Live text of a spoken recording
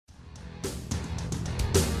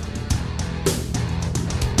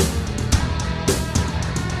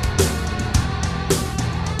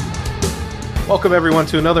Welcome, everyone,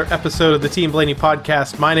 to another episode of the Team Blaney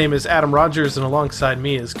podcast. My name is Adam Rogers, and alongside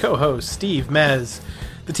me is co-host Steve Mez.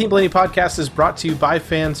 The Team Blaney podcast is brought to you by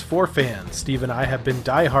fans for fans. Steve and I have been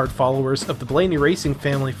diehard followers of the Blaney racing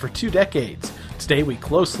family for 2 decades. Today, we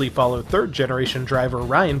closely follow third-generation driver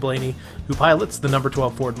Ryan Blaney, who pilots the number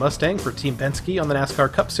 12 Ford Mustang for Team Penske on the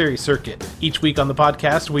NASCAR Cup Series circuit. Each week on the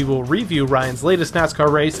podcast, we will review Ryan's latest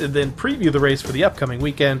NASCAR race and then preview the race for the upcoming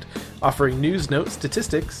weekend, offering news, notes,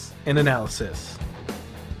 statistics, and analysis.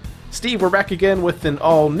 Steve, we're back again with an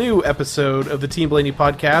all-new episode of the Team Blaney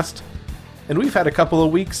podcast, and we've had a couple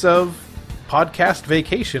of weeks of podcast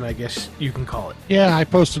vacation, I guess you can call it. Yeah, I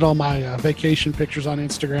posted all my vacation pictures on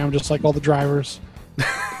Instagram, just like all the drivers.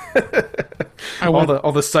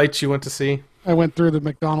 all the sites you went to see. I went through the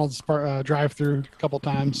McDonald's drive-through a couple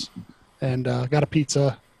times and got a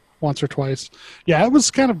pizza once or twice. Yeah, it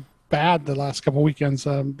was kind of bad the last couple weekends.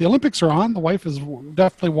 The Olympics are on. The wife is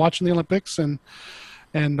definitely watching the Olympics and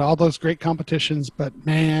all those great competitions. But,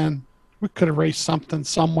 man, we could have raced something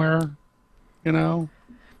somewhere, you know.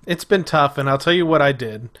 It's been tough, and I'll tell you what I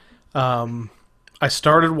did. I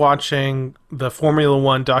started watching the Formula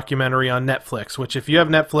One documentary on Netflix, which if you have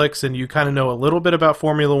Netflix and you kind of know a little bit about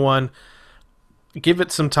Formula One, give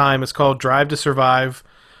it some time. It's called Drive to Survive.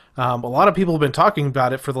 A lot of people have been talking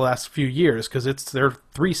about it for the last few years because they're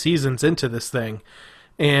 3 seasons into this thing.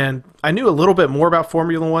 And I knew a little bit more about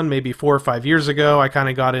Formula One maybe 4 or 5 years ago. I kind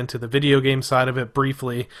of got into the video game side of it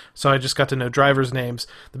briefly, so I just got to know drivers' names.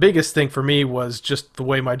 The biggest thing for me was just the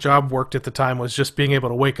way my job worked at the time was just being able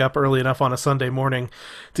to wake up early enough on a Sunday morning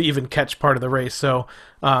to even catch part of the race. So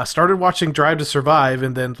started watching Drive to Survive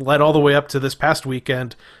and then led all the way up to this past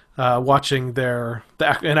weekend watching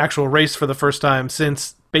an actual race for the first time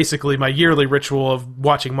since basically my yearly ritual of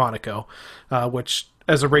watching Monaco, which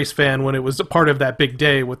as a race fan, when it was a part of that big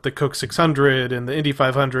day with the Coke 600 and the Indy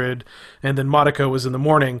 500, and then Monaco was in the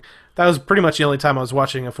morning, that was pretty much the only time I was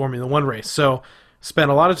watching a Formula One race. So spent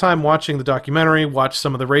a lot of time watching the documentary, watched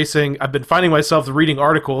some of the racing. I've been finding myself reading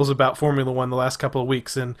articles about Formula One the last couple of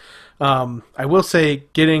weeks, and I will say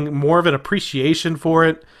getting more of an appreciation for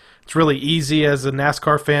it. It's really easy as a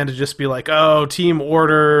NASCAR fan to just be like, oh, team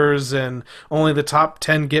orders and only the top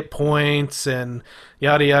 10 get points and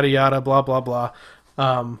yada, yada, yada, blah, blah, blah.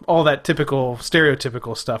 All that typical,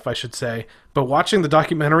 stereotypical stuff, I should say. But watching the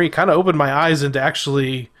documentary kind of opened my eyes into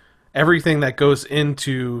actually everything that goes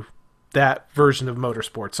into that version of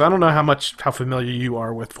motorsport. So I don't know how familiar you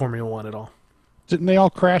are with Formula One at all. Didn't they all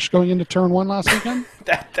crash going into turn 1 last weekend?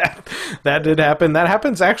 that did happen. That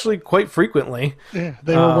happens actually quite frequently. Yeah,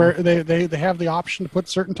 they have the option to put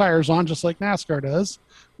certain tires on, just like NASCAR does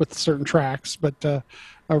with certain tracks, but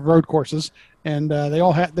road courses. And they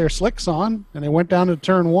all had their slicks on, and they went down to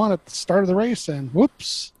turn 1 at the start of the race, and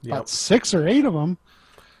whoops, about 6 or 8 of them.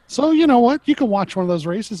 So you know what? You can watch one of those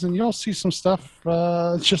races, and you'll see some stuff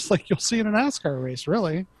just like you'll see in a NASCAR race,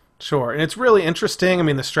 really. Sure, and it's really interesting. I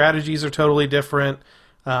mean, the strategies are totally different.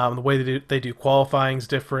 The way they do qualifying is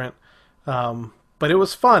different. But it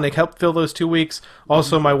was fun. It helped fill those 2 weeks.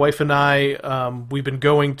 Also, my wife and I, we've been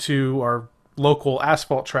going to our local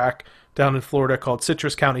asphalt track down in Florida called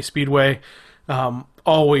Citrus County Speedway.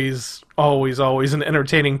 Always an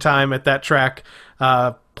entertaining time at that track.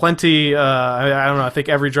 Plenty, I don't know, I think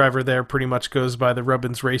every driver there pretty much goes by the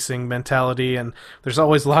Rubbins Racing mentality, and there's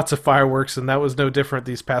always lots of fireworks, and that was no different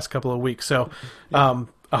these past couple of weeks. So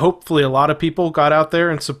hopefully a lot of people got out there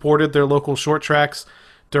and supported their local short tracks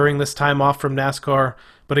during this time off from NASCAR.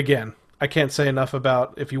 But again, I can't say enough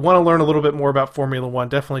about, if you want to learn a little bit more about Formula One,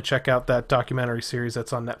 definitely check out that documentary series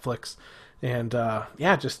that's on Netflix. And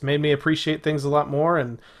just made me appreciate things a lot more,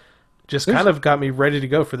 and just kind of got me ready to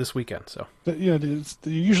go for this weekend. So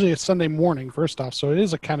usually it's Sunday morning, first off, so it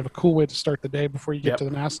is a kind of a cool way to start the day before you get to the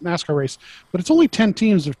NASCAR race. But it's only 10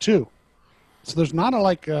 teams of 2, so there's not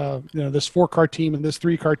this 4-car team and this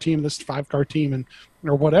 3-car team and this 5-car team and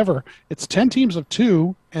or whatever. It's 10 teams of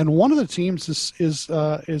 2, and one of the teams is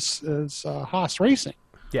Haas Racing.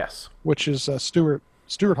 Yes, which is Stuart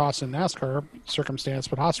Haas in NASCAR circumstance,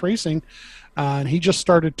 but Haas Racing, and he just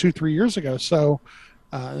started 2-3 years ago. So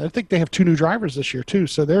I think they have 2 new drivers this year too.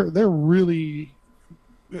 So they're really,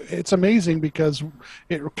 it's amazing because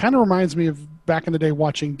it kind of reminds me of back in the day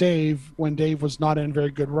watching Dave when Dave was not in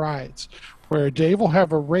very good rides, where Dave will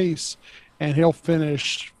have a race and he'll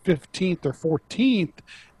finish 15th or 14th.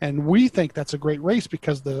 And we think that's a great race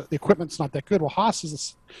because the equipment's not that good. Well, Haas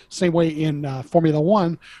is the same way in Formula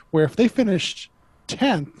One, where if they finish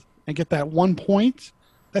 10th and get that 1 point,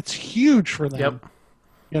 that's huge for them.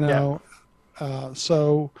 Yep.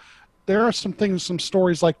 So there are some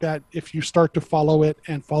stories like that if you start to follow it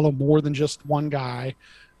and follow more than just one guy.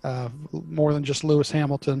 more than just Lewis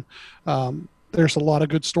Hamilton. There's a lot of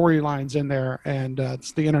good storylines in there, and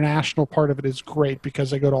it's the international part of it is great because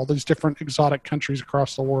they go to all these different exotic countries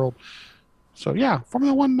across the world. So yeah,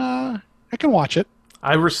 Formula One, I can watch it.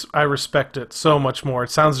 I respect it so much more.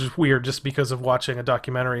 It sounds weird just because of watching a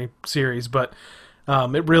documentary series, but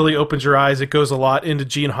it really opens your eyes. It goes a lot into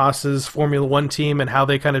Gene Haas's Formula One team and how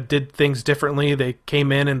they kind of did things differently. They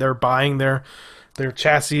came in and they're buying their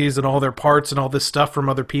chassis and all their parts and all this stuff from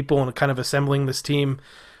other people and kind of assembling this team.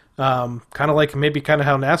 Kind of like maybe kind of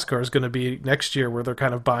how NASCAR is going to be next year, where they're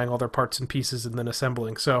kind of buying all their parts and pieces and then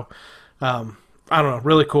assembling. So, I don't know,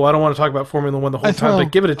 really cool. I don't want to talk about Formula One the whole time,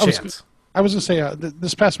 but give it a chance. I was going to say,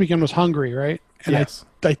 this past weekend was Hungary, right? And yes.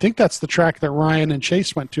 I think that's the track that Ryan and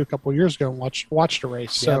Chase went to a couple of years ago and watched a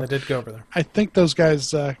race. So yeah, they did go over there. I think those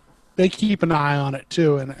guys, they keep an eye on it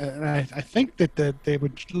too. And I think that they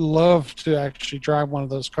would love to actually drive one of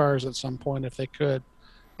those cars at some point if they could.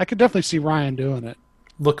 I could definitely see Ryan doing it.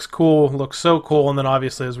 Looks cool, looks so cool. And then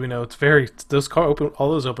obviously, as we know,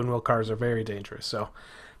 all those open wheel cars are very dangerous. So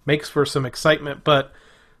makes for some excitement. But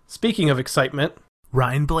speaking of excitement,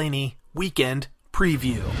 Ryan Blaney Weekend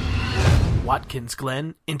Preview. Watkins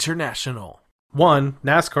Glen International. 1,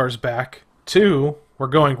 NASCAR's back. 2, we're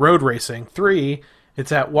going road racing. 3,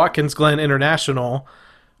 it's at Watkins Glen International,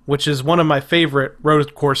 which is one of my favorite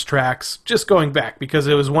road course tracks, just going back, because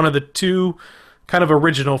it was one of the 2 kind of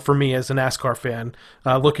original for me as a NASCAR fan.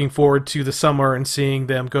 Looking forward to the summer and seeing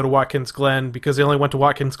them go to Watkins Glen, because they only went to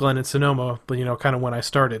Watkins Glen in Sonoma, but kind of when I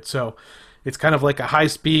started. So it's kind of like a high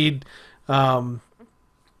speed,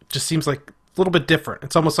 just seems like a little bit different.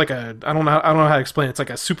 It's almost like I don't know how to explain it. It's like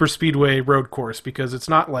a super speedway road course, because it's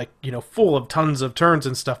not like, full of tons of turns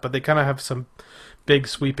and stuff, but they kind of have some big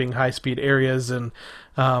sweeping high speed areas. And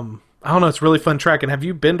I don't know, it's a really fun track. And have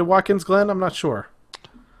you been to Watkins Glen? I'm not sure.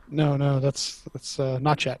 No, that's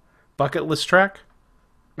not yet. Bucket list track?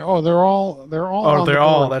 Oh, they're all. Oh, they're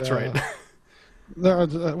all. That's right.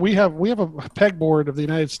 We have a pegboard of the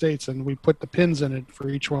United States, and we put the pins in it for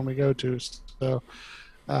each one we go to. So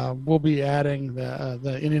we'll be adding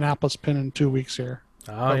the Indianapolis pin in 2 weeks here.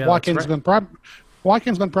 Oh, yeah, Watkins that's right.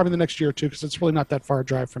 Watkins Glen probably the next year or two, because it's really not that far a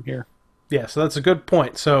drive from here. Yeah, so that's a good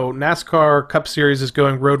point. So NASCAR Cup Series is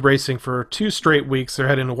going road racing for 2 straight weeks. They're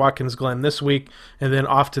heading to Watkins Glen this week, and then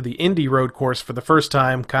off to the Indy road course for the first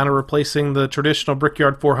time, kind of replacing the traditional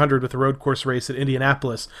Brickyard 400 with a road course race at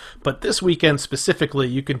Indianapolis. But this weekend specifically,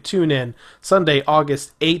 you can tune in Sunday,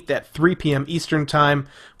 August 8th at 3 p.m. Eastern Time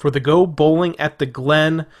for the Go Bowling at the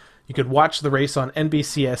Glen. You could watch the race on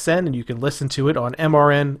NBCSN, and you can listen to it on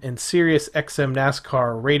MRN and Sirius XM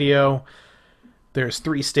NASCAR Radio. There's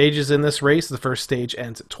 3 stages in this race. The first stage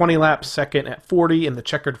ends at 20 laps, second at 40, and the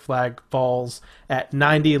checkered flag falls at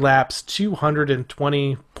 90 laps,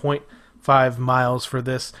 220.5 miles for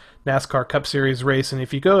this NASCAR Cup Series race. And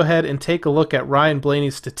if you go ahead and take a look at Ryan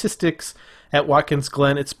Blaney's statistics at Watkins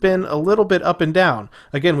Glen, it's been a little bit up and down.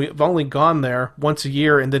 Again, we've only gone there once a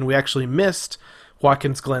year, and then we actually missed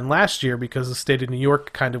Watkins Glen last year because the state of New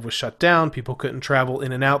York kind of was shut down. People couldn't travel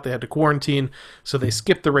in and out. They had to quarantine, so they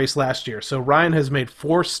skipped the race last year. So Ryan has made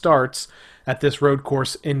 4 starts at this road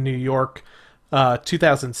course in New York.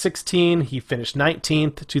 2016, he finished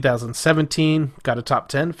 19th. 2017, got a top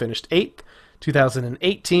 10, finished 8th.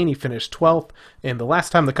 2018, he finished 12th. And the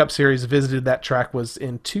last time the Cup Series visited that track was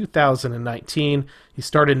in 2019. He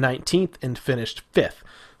started 19th and finished 5th.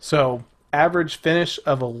 So average finish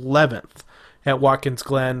of 11th. At Watkins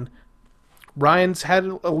Glen. Ryan's had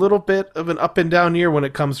a little bit of an up and down year when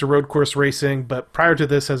it comes to road course racing, but prior to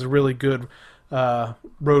this has a really good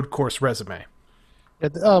road course resume.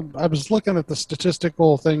 I was looking at the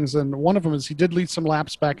statistical things, and one of them is he did lead some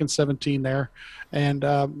laps back in 17 there. And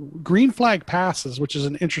green flag passes, which is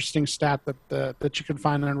an interesting stat that you can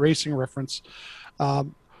find on Racing Reference.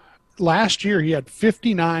 Last year he had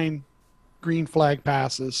 59 green flag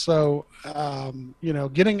passes. So,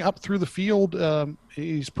 getting up through the field,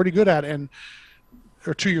 he's pretty good at it.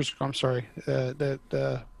 Or 2 years ago, I'm sorry,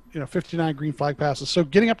 59 green flag passes. So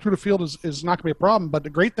getting up through the field is not going to be a problem. But the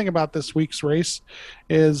great thing about this week's race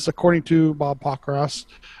is, according to Bob Pockrass,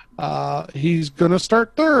 he's going to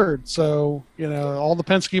start third. So, all the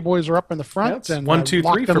Penske boys are up in the front. Yep. And 1, 2,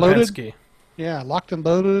 3 for loaded. Penske. Yeah, locked and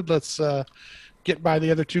loaded. Let's get by the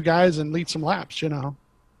other 2 guys and lead some laps,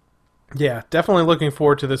 Yeah, definitely looking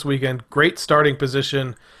forward to this weekend. Great starting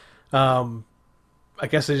position. I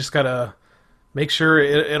guess they just got to make sure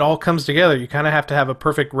it all comes together. You kind of have to have a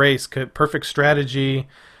perfect race, perfect strategy,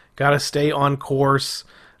 got to stay on course.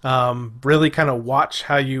 Really kind of watch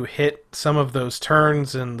how you hit some of those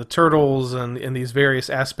turns and the turtles and in these various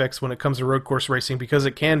aspects when it comes to road course racing, because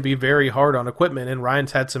it can be very hard on equipment, and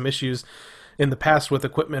Ryan's had some issues in the past with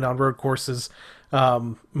equipment on road courses.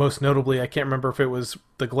 Most notably, I can't remember if it was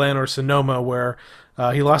the Glen or Sonoma, where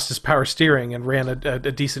he lost his power steering and ran a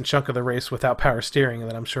decent chunk of the race without power steering, and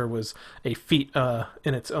that I'm sure was a feat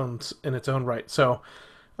in its own right. So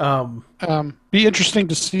be interesting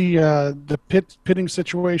to see the pitting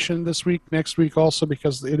situation this week, next week also,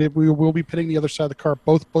 because we will be pitting the other side of the car,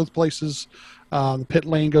 both places. The pit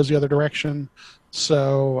lane goes the other direction,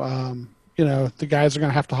 so the guys are going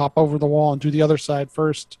to have to hop over the wall and do the other side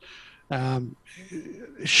first.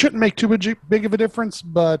 It shouldn't make too big of a difference,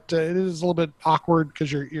 but it is a little bit awkward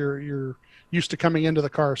because you're used to coming into the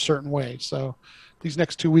car a certain way. So these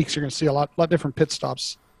next 2 weeks, you're going to see a lot different pit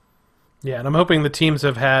stops. Yeah, and I'm hoping the teams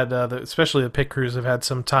have had, especially the pit crews, have had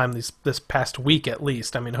some time this past week at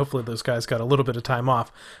least. I mean, hopefully those guys got a little bit of time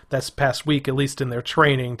off this past week, at least in their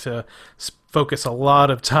training, to focus a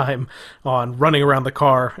lot of time on running around the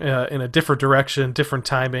car in a different direction, different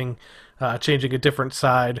timing, changing a different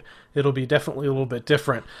side. It'll be definitely a little bit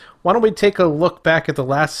different. Why don't we take a look back at the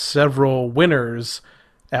last several winners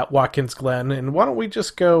at Watkins Glen, and why don't we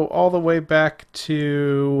just go all the way back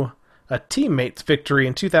to a teammate's victory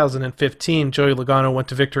in 2015. Joey Logano went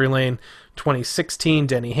to victory lane. 2016,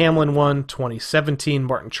 Denny Hamlin won. 2017,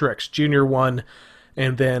 Martin Truex Jr. won.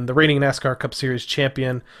 And then the reigning NASCAR Cup Series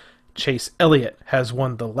champion, Chase Elliott, has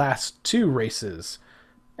won the last 2 races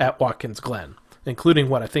at Watkins Glen, including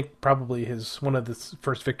what I think probably one of the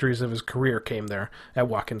first victories of his career came there at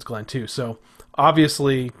Watkins Glen too. So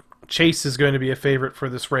obviously Chase is going to be a favorite for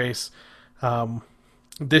this race.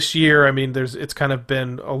 This year, I mean, it's kind of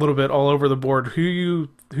been a little bit all over the board. Who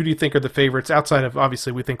do you think are the favorites outside of,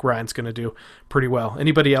 obviously, we think Ryan's going to do pretty well.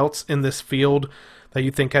 Anybody else in this field that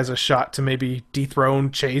you think has a shot to maybe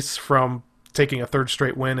dethrone Chase from taking a 3rd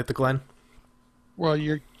straight win at the Glen? Well,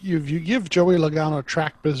 you give Joey Logano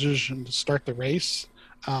track position to start the race,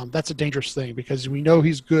 that's a dangerous thing, because we know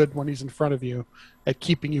he's good when he's in front of you at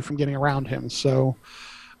keeping you from getting around him. So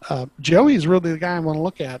Joey's really the guy I want to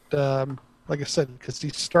look at. Like I said, because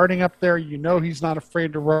he's starting up there, he's not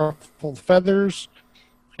afraid to ruffle feathers,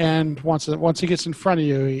 and once he gets in front of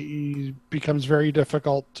you, he becomes very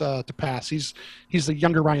difficult to pass. He's the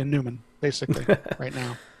younger Ryan Newman, basically, right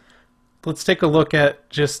now. Let's take a look at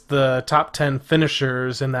just the top 10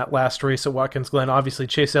 finishers in that last race at Watkins Glen. Obviously,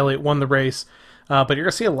 Chase Elliott won the race, but you're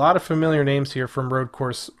going to see a lot of familiar names here from road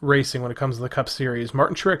course racing when it comes to the Cup Series.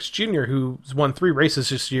 Martin Truex Jr., who's won 3 races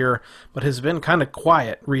this year, but has been kind of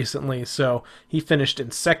quiet recently, so he finished in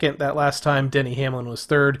 2nd that last time. Denny Hamlin was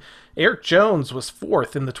 3rd. Eric Jones was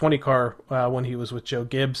 4th in the 20 car when he was with Joe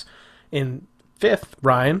Gibbs. In 5th,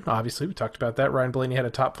 Ryan, obviously, we talked about that. Ryan Blaney had a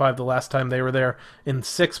top 5 the last time they were there. In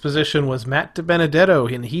 6th position was Matt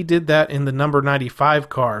DiBenedetto, and he did that in the number 95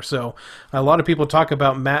 car. So a lot of people talk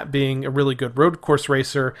about Matt being a really good road course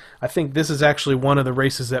racer. I think this is actually one of the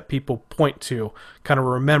races that people point to, kind of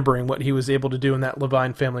remembering what he was able to do in that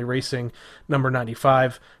Levine Family Racing number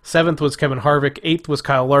 95. 7th was Kevin Harvick. 8th was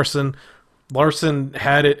Kyle Larson. Larson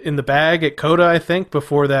had it in the bag at COTA, I think,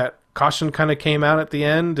 before that caution kind of came out at the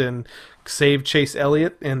end and saved Chase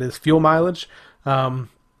Elliott and his fuel mileage.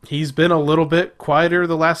 He's been a little bit quieter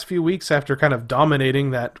the last few weeks after kind of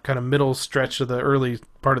dominating that kind of middle stretch of the early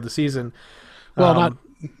part of the season. Well,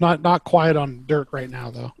 not quiet on dirt right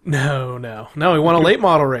now, though. No. He won a late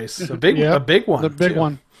model race, a big one, the big too.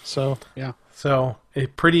 one. So yeah. So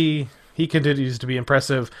he continues to be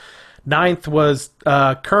impressive. 9th was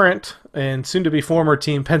current and soon-to-be former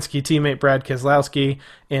Team Penske teammate Brad Keselowski,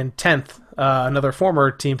 and 10th, another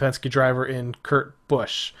former Team Penske driver in Kurt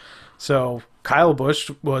Busch. So Kyle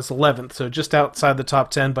Busch was 11th, so just outside the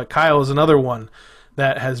top 10, but Kyle is another one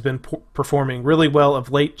that has been performing really well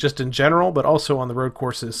of late, just in general, but also on the road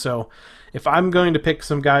courses. So if I'm going to pick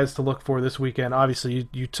some guys to look for this weekend, obviously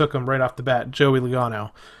you took them right off the bat. Joey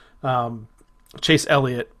Logano, Chase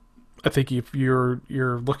Elliott. I think if you're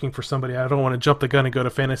looking for somebody, I don't want to jump the gun and go to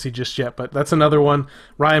fantasy just yet, but that's another one.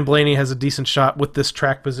 Ryan Blaney has a decent shot with this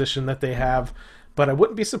track position that they have, but I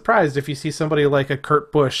wouldn't be surprised if you see somebody like a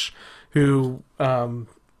Kurt Busch who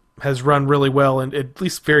has run really well in at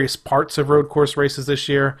least various parts of road course races this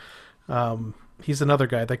year. He's another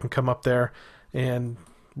guy that can come up there, and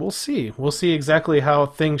we'll see. We'll see exactly how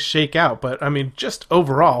things shake out. But, I mean, just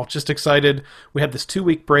overall, just excited. We had this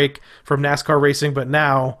 2-week break from NASCAR racing, but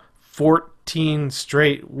now 14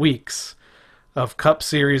 straight weeks of Cup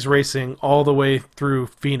Series racing all the way through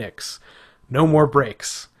Phoenix. No more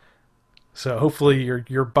breaks. So hopefully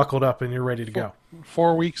you're buckled up and you're ready to go.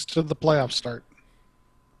 4 weeks to the playoffs start.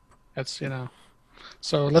 That's,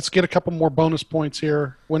 So let's get a couple more bonus points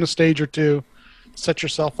here. Win a stage or two. Set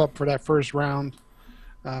yourself up for that first round.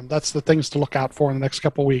 That's the things to look out for in the next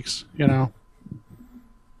couple weeks, All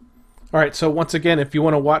right, so once again, if you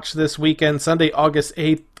want to watch this weekend, Sunday, August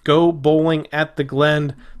 8th, go bowling at the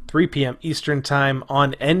Glen, 3 p.m. Eastern Time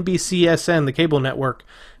on NBCSN, the cable network,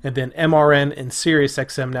 and then MRN and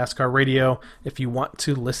SiriusXM NASCAR Radio if you want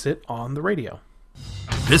to listen on the radio.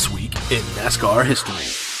 This week in NASCAR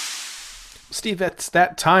history. Steve, it's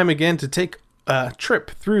that time again to take a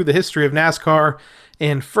trip through the history of NASCAR.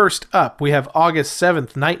 And first up, we have August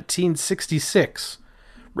 7th, 1966.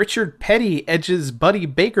 Richard Petty edges Buddy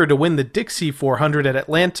Baker to win the Dixie 400 at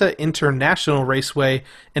Atlanta International Raceway,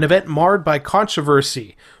 an event marred by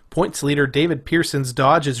controversy. Points leader David Pearson's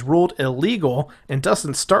Dodge is ruled illegal and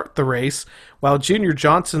doesn't start the race, while Junior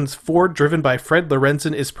Johnson's Ford, driven by Fred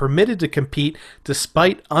Lorenzen, is permitted to compete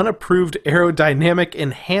despite unapproved aerodynamic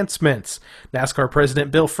enhancements. NASCAR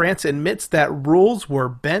President Bill France admits that rules were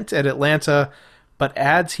bent at Atlanta, but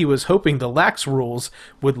adds he was hoping the lax rules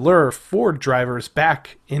would lure Ford drivers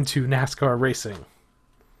back into NASCAR racing.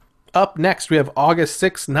 Up next, we have August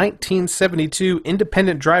 6, 1972.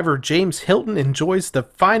 Independent driver James Hilton enjoys the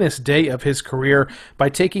finest day of his career by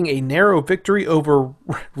taking a narrow victory over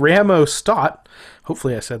Ramo Stott,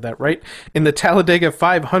 hopefully I said that right, in the Talladega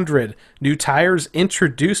 500. New tires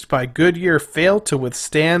introduced by Goodyear failed to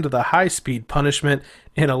withstand the high-speed punishment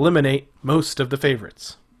and eliminate most of the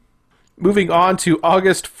favorites. Moving on to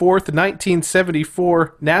August 4th,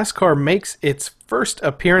 1974, NASCAR makes its first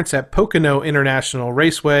appearance at Pocono International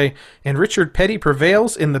Raceway, and Richard Petty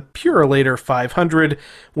prevails in the Purolator 500,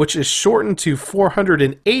 which is shortened to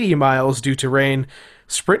 480 miles due to rain.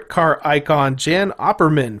 Sprint car icon Jan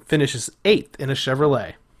Opperman finishes 8th in a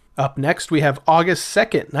Chevrolet. Up next, we have August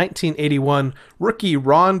 2nd, 1981. Rookie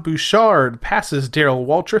Ron Bouchard passes Darrell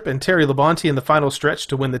Waltrip and Terry Labonte in the final stretch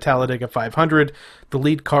to win the Talladega 500. The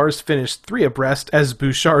lead cars finish 3 abreast as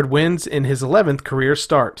Bouchard wins in his 11th career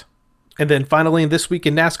start. And then finally, this week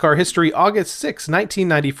in NASCAR history, August 6,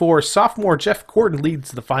 1994, sophomore Jeff Gordon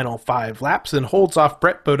leads the final 5 laps and holds off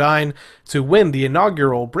Brett Bodine to win the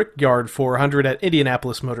inaugural Brickyard 400 at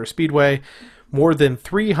Indianapolis Motor Speedway. More than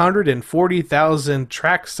 340,000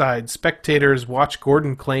 trackside spectators watch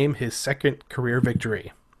Gordon claim his second career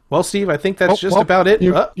victory. Well, Steve, I think that's about it.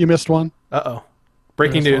 You missed one. Uh-oh.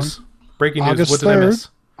 Breaking news. Breaking news. August What did I miss?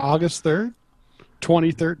 August 3rd,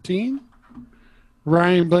 2013.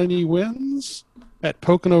 Ryan Blaney wins at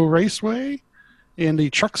Pocono Raceway in the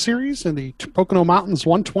Truck Series in the Pocono Mountains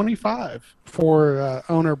 125 for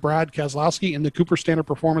owner Brad Keselowski in the Cooper Standard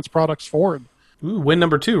Performance Products Ford. Ooh, win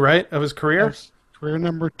number 2, right, of his career? Yes. Career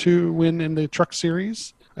number 2 win in the Truck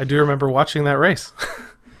Series. I do remember watching that race.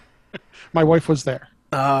 My wife was there.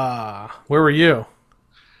 Where were you?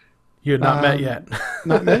 You had not met yet.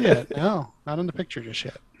 Not met yet. No, not in the picture just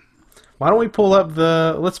yet. Why don't we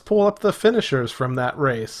let's pull up the finishers from that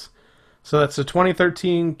race. So that's the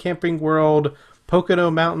 2013 Camping World Pocono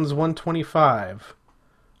Mountains 125.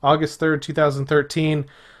 August 3rd, 2013.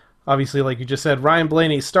 Obviously, like you just said, Ryan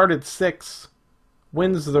Blaney started 6th,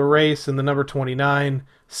 wins the race in the number 29.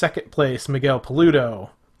 Second place, Miguel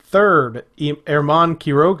Paludo. Third, Herman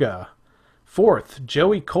Quiroga. Fourth,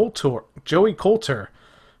 Joey Coulter.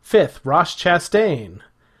 Fifth, Ross Chastain.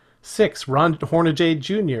 Sixth, Ron Hornaday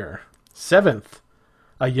Jr. Seventh,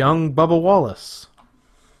 a young Bubba Wallace.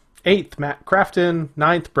 Eighth, Matt Crafton.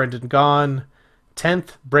 Ninth, Brendan Gaughan.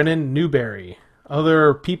 10th, Brennan Newberry.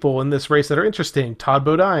 Other people in this race that are interesting: Todd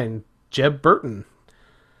Bodine, Jeb Burton,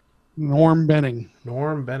 Norm Benning.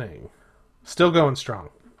 Still going strong.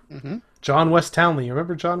 Mm-hmm. John West Townley. You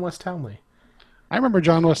remember John West Townley? I remember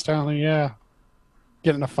John West Townley, yeah.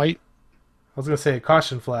 Getting in a fight. I was going to say a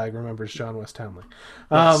caution flag remembers John West Townley.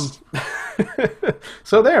 Yes.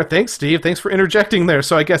 So there. Thanks, Steve. Thanks for interjecting there.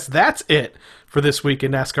 So I guess that's it for this week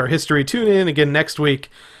in NASCAR history. Tune in again next week,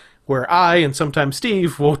 where I, and sometimes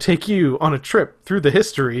Steve, will take you on a trip through the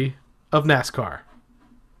history of NASCAR.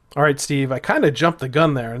 All right, Steve, I kind of jumped the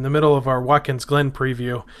gun there in the middle of our Watkins Glen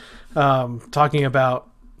preview, talking about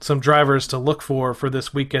some drivers to look for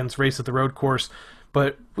this weekend's race at the road course.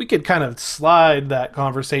 But we could kind of slide that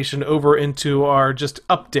conversation over into our just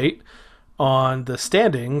update on the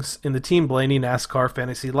standings in the Team Blaney NASCAR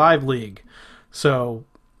Fantasy Live League. So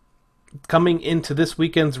coming into this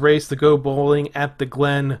weekend's race, the Go Bowling at the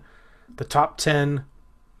Glen, the top 10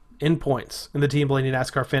 in points in the Team Blaney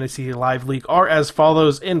NASCAR Fantasy Live League are as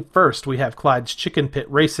follows. In first, we have Clyde's Chicken Pit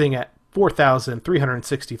Racing at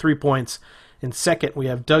 4,363 points. In second, we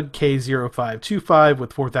have Doug K0525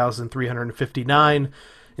 with 4,359.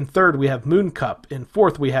 In third, we have Moon Cup. In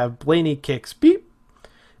fourth, we have Blaney Kicks Beep.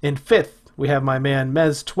 In fifth, we have my man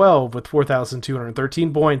Mez12 with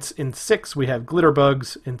 4,213 points. In sixth, we have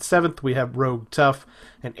Glitterbugs. In seventh, we have Rogue Tough.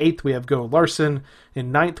 In eighth, we have Go Larson.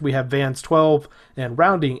 In ninth, we have Vans12. And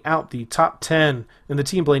rounding out the top 10 in the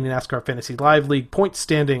Team Blaney NASCAR Fantasy Live League point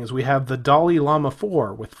standings, we have the Dalai Lama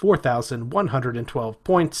 4 with 4,112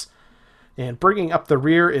 points. And bringing up the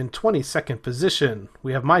rear in 22nd position,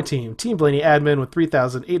 we have my team, Team Blaney Admin, with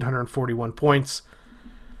 3,841 points.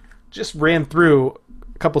 Just ran through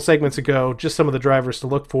a couple segments ago just some of the drivers to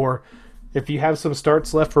look for. If you have some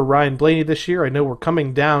starts left for Ryan Blaney this year, I know we're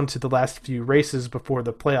coming down to the last few races before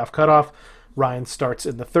the playoff cutoff. Ryan starts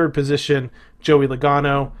in the third position. Joey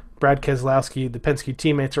Logano, Brad Keselowski, the Penske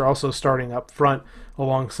teammates are also starting up front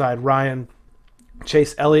alongside Ryan.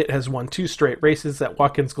 Chase Elliott has won 2 straight races at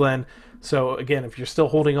Watkins Glen. So again, if you're still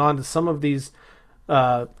holding on to some of these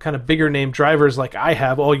kind of bigger name drivers like I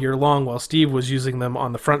have all year long while Steve was using them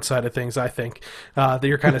on the front side of things, I think that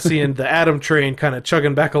you're kind of seeing the Adam train kind of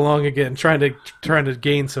chugging back along again, trying to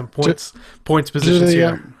gain some points positions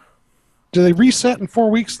here. Do they reset in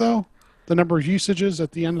 4 weeks though? The number of usages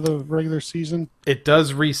at the end of the regular season? It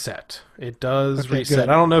does reset. Reset. Good.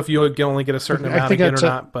 I don't know if you can only get a certain amount again or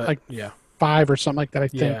not, but yeah. 5 or something like that, I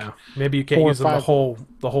think. Yeah, maybe you can't use them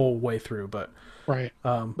the whole way through, but right.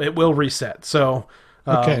 It will reset. So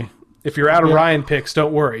okay. If you're out of Ryan picks,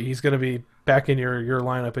 don't worry. He's going to be back in your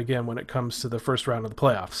lineup again when it comes to the first round of the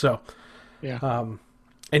playoffs. So yeah.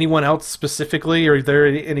 Anyone else specifically, or are there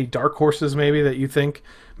any dark horses maybe that you think?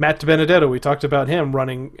 Matt DiBenedetto, we talked about him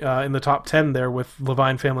running in the top 10 there with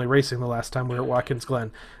Levine Family Racing the last time we were at Watkins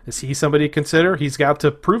Glen. Is he somebody to consider? He's got to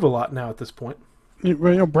prove a lot now at this point.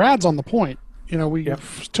 Brad's on the point. We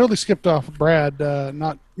totally skipped off Brad,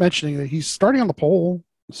 not mentioning that he's starting on the pole.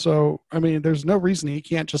 So, I mean, there's no reason he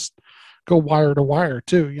can't just go wire to wire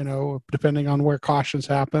too, depending on where cautions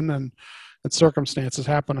happen and circumstances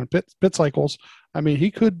happen on pit cycles. I mean,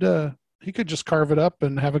 he could just carve it up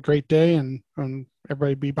and have a great day and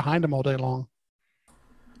everybody be behind him all day long.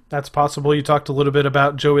 That's possible. You talked a little bit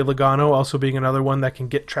about Joey Logano also being another one that can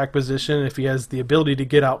get track position if he has the ability to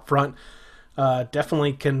get out front.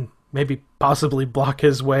 Definitely can maybe possibly block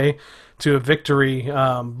his way to a victory.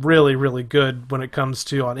 Really, really good when it comes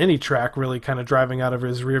to on any track, really kind of driving out of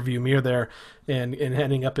his rearview mirror there and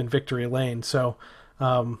ending up in victory lane. So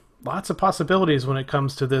lots of possibilities when it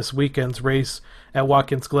comes to this weekend's race at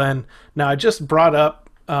Watkins Glen. Now, I just brought up,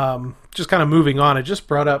 just kind of moving on, I just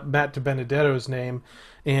brought up Matt DiBenedetto's name.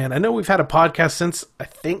 And I know we've had a podcast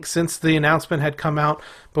since the announcement had come out,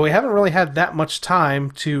 but we haven't really had that much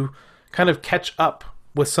time to kind of catch up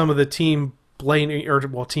with some of the Team Blaney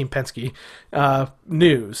Team Penske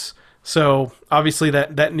news. So obviously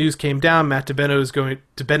that news came down. Matt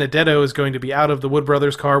DiBenedetto is going to be out of the Wood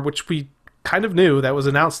Brothers car, which we kind of knew. That was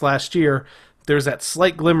announced last year. There's that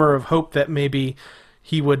slight glimmer of hope that maybe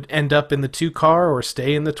he would end up in the 2 car or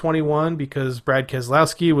stay in the 21 because Brad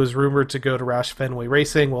Keselowski was rumored to go to Roush Fenway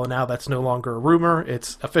Racing. Well, now that's no longer a rumor.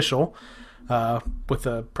 It's official. With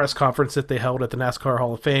a press conference that they held at the NASCAR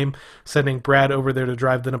Hall of Fame, sending Brad over there to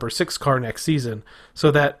drive the number 6 car next season.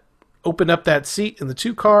 So that opened up that seat in the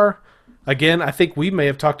 2 car. Again, I think we may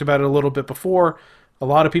have talked about it a little bit before. A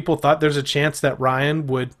lot of people thought there's a chance that Ryan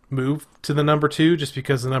would move to the number 2 just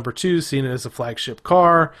because the number 2 is seen as a flagship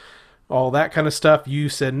car, all that kind of stuff. You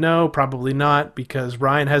said no, probably not, because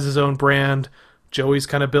Ryan has his own brand. Joey's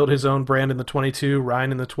kind of built his own brand in the 22,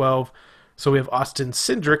 Ryan in the 12. So we have Austin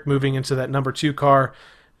Cindric moving into that number 2 car.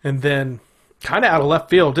 And then, kind of out of left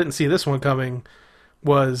field, didn't see this one coming,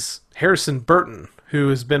 was Harrison Burton, who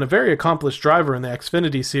has been a very accomplished driver in the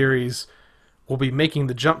Xfinity Series, will be making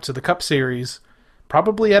the jump to the Cup Series,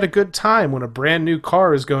 probably at a good time when a brand new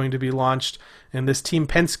car is going to be launched. And this Team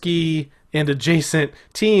Penske and adjacent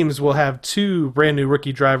teams will have 2 brand new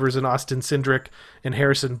rookie drivers in Austin Cindric and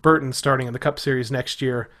Harrison Burton starting in the Cup Series next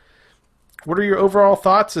year. What are your overall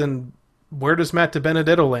thoughts, and where does Matt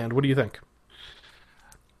DiBenedetto land? What do you think?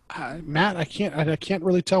 Matt, I can't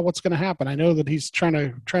really tell what's going to happen. I know that he's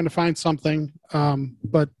trying to find something,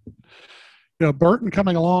 but Burton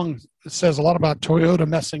coming along says a lot about Toyota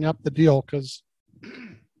messing up the deal because,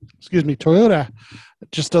 Toyota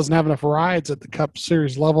just doesn't have enough rides at the Cup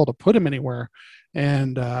Series level to put him anywhere,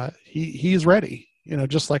 and he's ready.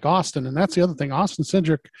 Just like Austin, and that's the other thing. Austin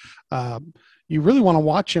Cindric. You really want to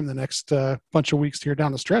watch him the next bunch of weeks here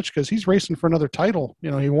down the stretch because he's racing for another title.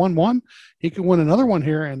 He won one. He could win another one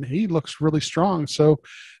here, and he looks really strong. So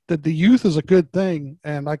the youth is a good thing.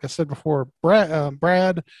 And like I said before,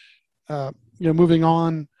 Brad moving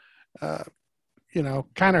on,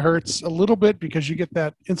 kind of hurts a little bit because you get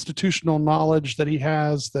that institutional knowledge that he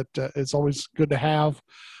has that is always good to have.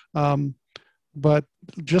 But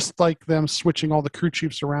just like them switching all the crew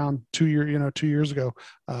chiefs around 2 years ago,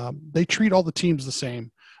 they treat all the teams the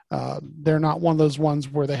same. They're not one of those ones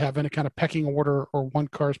where they have any kind of pecking order or one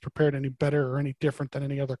car is prepared any better or any different than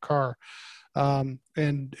any other car. And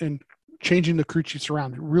changing the crew chiefs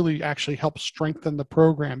around really actually helped strengthen the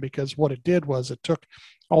program, because what it did was it took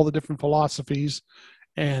all the different philosophies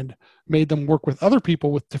and made them work with other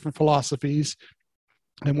people with different philosophies.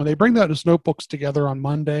 And when they bring those notebooks together on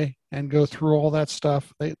Monday and go through all that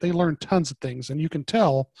stuff, they learn tons of things. And you can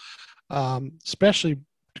tell, especially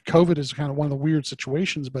COVID is kind of one of the weird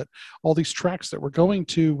situations, but all these tracks that we're going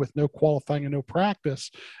to with no qualifying and no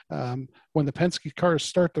practice, when the Penske cars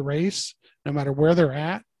start the race, no matter where they're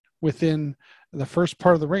at, within the first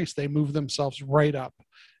part of the race, they move themselves right up.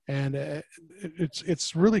 And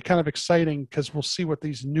it's really kind of exciting, because we'll see what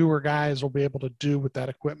these newer guys will be able to do with that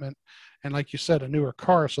equipment. And like you said, a newer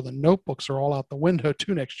car, so the notebooks are all out the window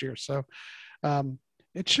too next year. So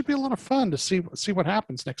it should be a lot of fun to see what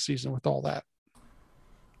happens next season with all that.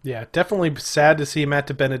 Yeah, definitely sad to see Matt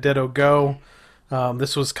DiBenedetto go.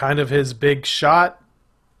 This was kind of his big shot.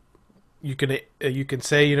 You can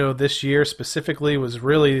say, this year specifically was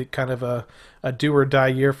really kind of a do or die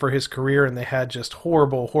year for his career, and they had just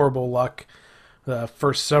horrible luck the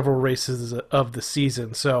first several races of the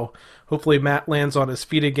season. So hopefully Matt lands on his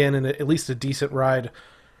feet again and at least a decent ride.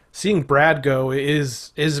 Seeing Brad go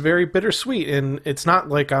is very bittersweet, and it's not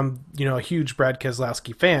like I'm a huge Brad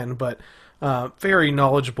Keselowski fan, but very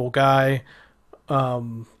knowledgeable guy.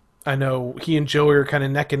 I know he and Joey are kind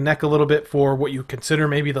of neck and neck a little bit for what you consider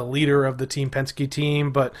maybe the leader of the Team Penske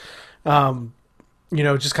team, but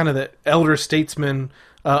just kind of the elder statesman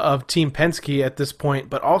of Team Penske at this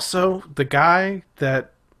point, but also the guy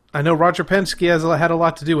that I know Roger Penske has had a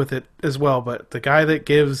lot to do with it as well, but the guy that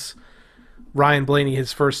gives Ryan Blaney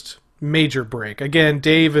his first major break. Again,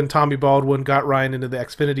 Dave and Tommy Baldwin got Ryan into the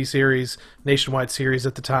Xfinity Series, Nationwide Series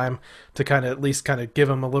at the time, to at least give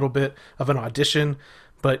him a little bit of an audition,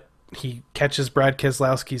 but he catches Brad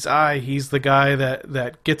Keselowski's eye. He's the guy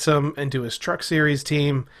that gets him into his Truck Series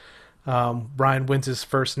team. Ryan wins his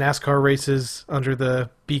first NASCAR races under the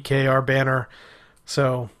BKR banner.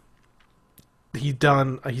 So he's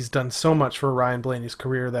done so much for Ryan Blaney's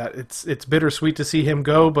career that it's bittersweet to see him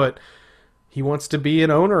go, but he wants to be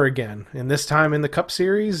an owner again, and this time in the Cup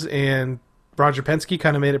Series. And Roger Penske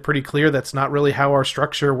kind of made it pretty clear that's not really how our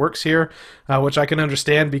structure works here, which I can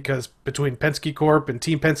understand, because between Penske Corp and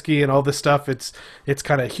Team Penske and all this stuff, it's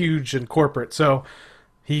kind of huge and corporate. So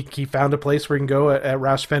he found a place where he can go at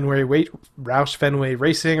Roush Fenway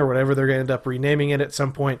Racing, or whatever they're going to end up renaming it at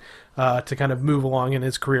some point, to kind of move along in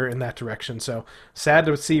his career in that direction. So sad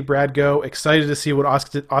to see Brad go. Excited to see what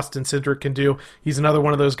Austin Cindric can do. He's another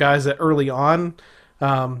one of those guys that early on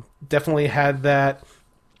definitely had that,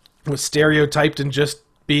 was stereotyped in just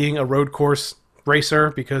being a road course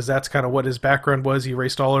racer, because that's kind of what his background was. He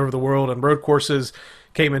raced all over the world on road courses,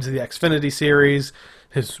 came into the Xfinity Series.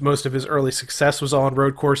 Most of his early success was on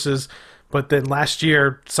road courses, but then last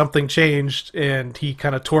year something changed and he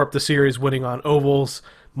kind of tore up the series, winning on ovals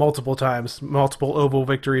multiple times, multiple oval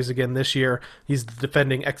victories again this year. He's the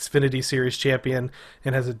defending Xfinity Series champion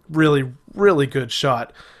and has a really, really good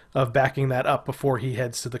shot of backing that up before he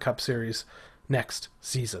heads to the Cup Series next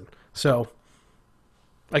season. So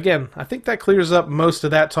again, I think that clears up most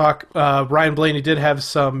of that talk. Ryan Blaney did have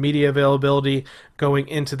some media availability going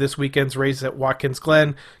into this weekend's race at Watkins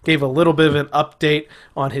Glen. Gave a little bit of an update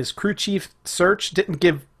on his crew chief search. Didn't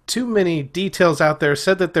give too many details out there.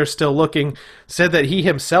 Said that they're still looking. Said that he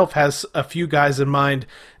himself has a few guys in mind.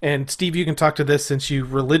 And Steve, you can talk to this since you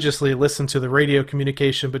religiously listen to the radio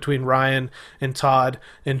communication between Ryan and Todd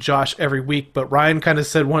and Josh every week. But Ryan kind of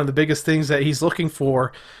said one of the biggest things that he's looking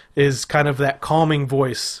for is kind of that calming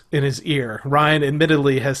voice in his ear. Ryan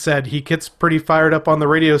admittedly has said he gets pretty fired up on the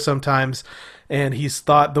radio sometimes, and he's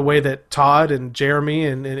thought the way that Todd and Jeremy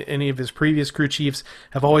and any of his previous crew chiefs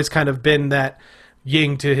have always kind of been that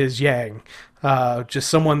yin to his yang. Just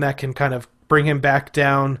someone that can kind of bring him back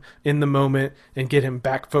down in the moment and get him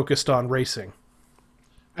back focused on racing.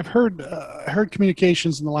 I've heard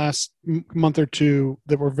communications in the last month or two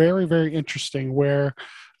that were very, very interesting, where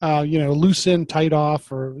loose in, tight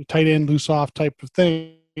off, or tight in, loose off type of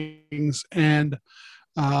things. And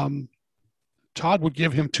Todd would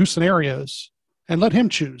give him two scenarios and let him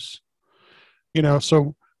choose.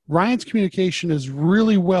 So Ryan's communication is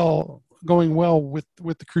really going well with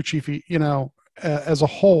the crew chief, as a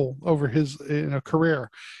whole over his career.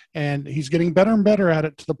 And he's getting better and better at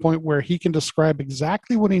it, to the point where he can describe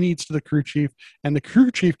exactly what he needs to the crew chief, and the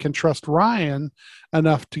crew chief can trust Ryan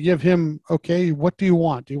enough to give him, okay, what do you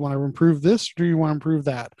want? Do you want to improve this, or do you want to improve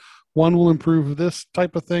that? one will improve this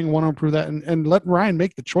type of thing, one will improve that, and let Ryan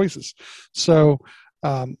make the choices. So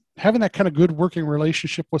having that kind of good working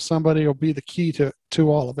relationship with somebody will be the key to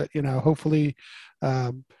all of it. Hopefully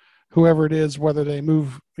whoever it is, whether they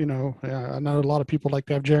move, I know a lot of people like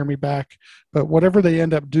to have Jeremy back, but whatever they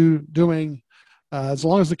end up doing, as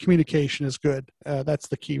long as the communication is good, that's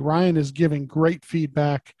the key. Ryan is giving great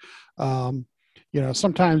feedback.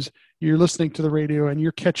 Sometimes you're listening to the radio and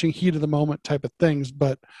you're catching heat of the moment type of things,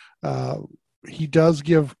 but he does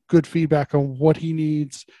give good feedback on what he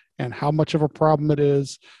needs and how much of a problem it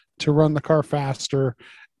is to run the car faster.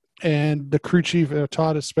 And the crew chief,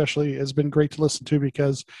 Todd especially, has been great to listen to,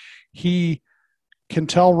 because he can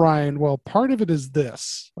tell Ryan, well, part of it is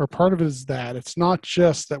this, or part of it is that. It's not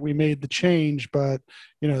just that we made the change, but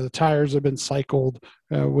the tires have been cycled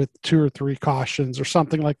with 2 or 3 cautions or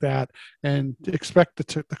something like that, and expect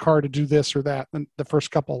the car to do this or that in the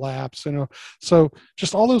first couple of laps. So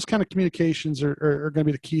just all those kind of communications are going to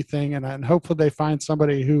be the key thing, and hopefully they find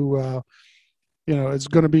somebody who is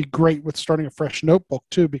going to be great with starting a fresh notebook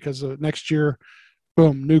too, because next year,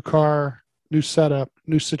 boom, new car, new setup,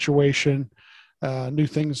 new situation. New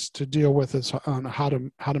things to deal with is on how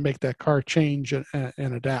to make that car change and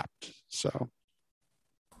adapt. So,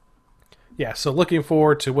 yeah. So looking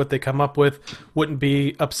forward to what they come up with. Wouldn't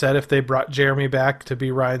be upset if they brought Jeremy back to be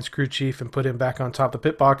Ryan's crew chief and put him back on top of the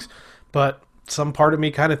pit box. But some part of me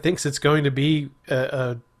kind of thinks it's going to be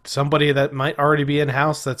somebody that might already be in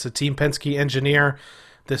house. That's a Team Penske engineer.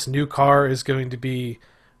 This new car is going to be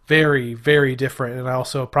very, very different, and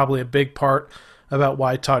also probably a big part about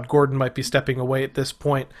why Todd Gordon might be stepping away at this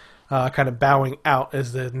point, kind of bowing out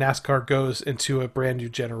as the NASCAR goes into a brand new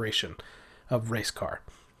generation of race car.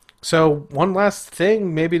 So one last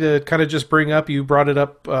thing maybe to kind of just bring up, you brought it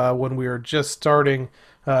up when we were just starting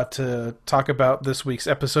to talk about this week's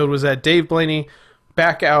episode, was that Dave Blaney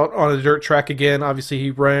back out on a dirt track again. Obviously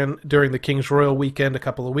he ran during the Kings Royal weekend a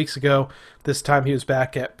couple of weeks ago. This time he was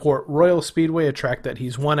back at Port Royal Speedway, a track that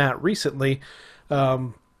he's won at recently.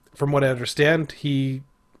 From what I understand, he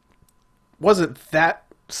wasn't that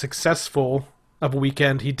successful of a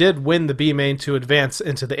weekend. He did win the B main to advance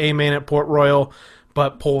into the A main at Port Royal,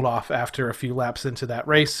 but pulled off after a few laps into that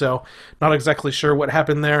race. So not exactly sure what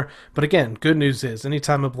happened there. But again, good news is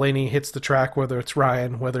anytime a Blaney hits the track, whether it's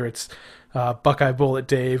Ryan, whether it's Buckeye Bullet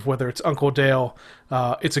Dave, whether it's Uncle Dale,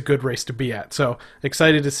 it's a good race to be at. So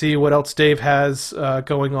excited to see what else Dave has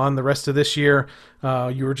going on the rest of this year.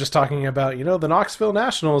 You were just talking about, the Knoxville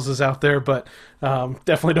Nationals is out there, but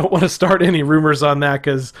definitely don't want to start any rumors on that,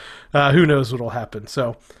 because who knows what will happen.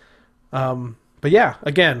 So, but yeah,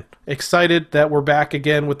 again, excited that we're back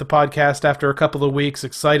again with the podcast after a couple of weeks.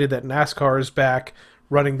 Excited that NASCAR is back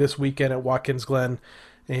running this weekend at Watkins Glen.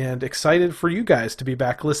 And excited for you guys to be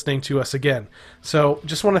back listening to us again. So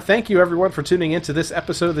just want to thank you everyone for tuning into this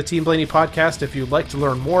episode of the Team Blaney podcast. If you'd like to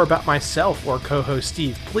learn more about myself or co-host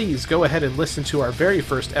Steve, please go ahead and listen to our very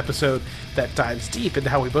first episode that dives deep into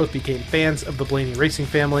how we both became fans of the Blaney racing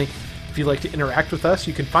family. If you'd like to interact with us,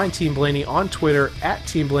 you can find Team Blaney on Twitter at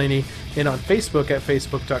Team Blaney and on Facebook at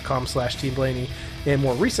facebook.com/Team Blaney, and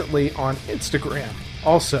more recently on Instagram.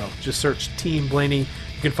 Also, just search Team Blaney.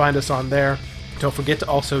 You can find us on there. Don't forget to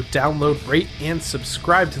also download, rate, and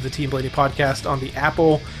subscribe to the Team Blaney podcast on the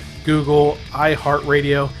Apple, Google,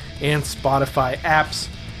 iHeartRadio, and Spotify apps.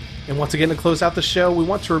 And once again, to close out the show, we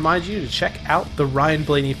want to remind you to check out the Ryan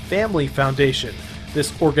Blaney Family Foundation.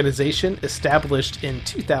 This organization, established in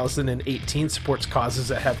 2018, supports causes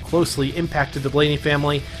that have closely impacted the Blaney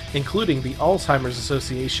family, including the Alzheimer's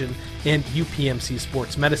Association and UPMC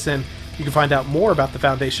Sports Medicine. You can find out more about the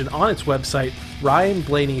foundation on its website,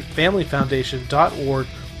 RyanBlaneyFamilyFoundation.org,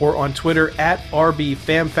 or on Twitter at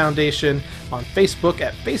RBFamFoundation, on Facebook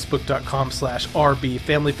at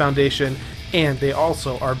Facebook.com/RBFamilyFoundation, and they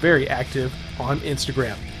also are very active on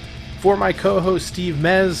Instagram. For my co-host Steve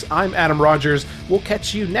Mez, I'm Adam Rogers. We'll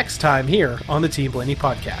catch you next time here on the Team Blaney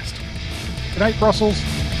podcast. Good night, Brussels.